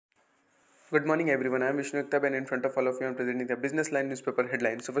Good morning, everyone. I am Vishnu Ektab, and in front of all of you, I am presenting the Business Line newspaper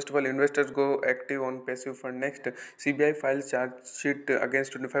headlines. So, first of all, investors go active on passive fund. Next, CBI files charge sheet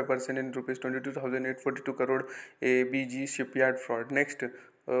against 25% in rupees 22,842 crore ABG shipyard fraud. Next,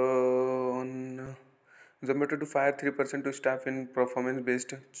 on Zomato to fire 3% to staff in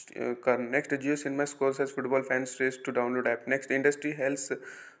performance-based current. Next, Jio Cinema scores as football fans race to download app. Next, industry helps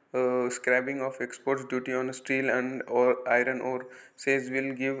scrapping of exports duty on steel and or iron ore says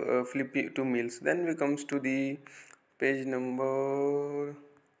will give flippy to mills. Then we comes to the page number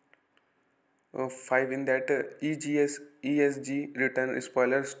 5 in that ESG return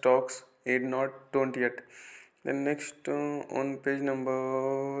spoiler stocks aid not don't yet. Then next on page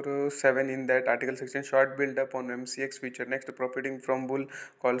number 7 in that article section short build up on MCX feature. Next profiting from bull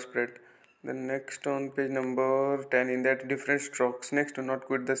call spread. Then next on page number 10 in that different strokes. Next to not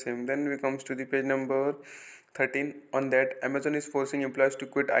quit the same. Then we comes to the page number 13 on that Amazon is forcing employees to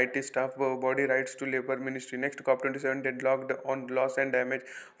quit IT staff body rights to labor ministry. Next COP27 deadlocked on loss and damage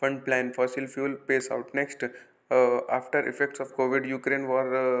fund plan fossil fuel pace out. Next after effects of COVID Ukraine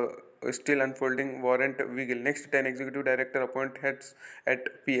war still unfolding warrant Vigil. Next 10 executive director appoint heads at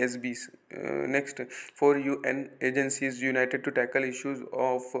PSBs. Next 4 UN agencies united to tackle issues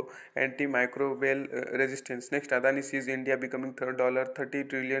of antimicrobial resistance. Next Adani sees India becoming $30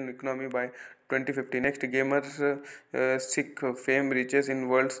 trillion economy by 2050. Next gamers sick fame reaches in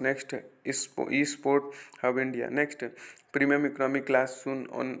world's next esport hub India. Next premium economy class soon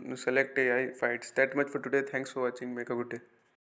on select AI fights. That much for today. Thanks for watching. Make a good day.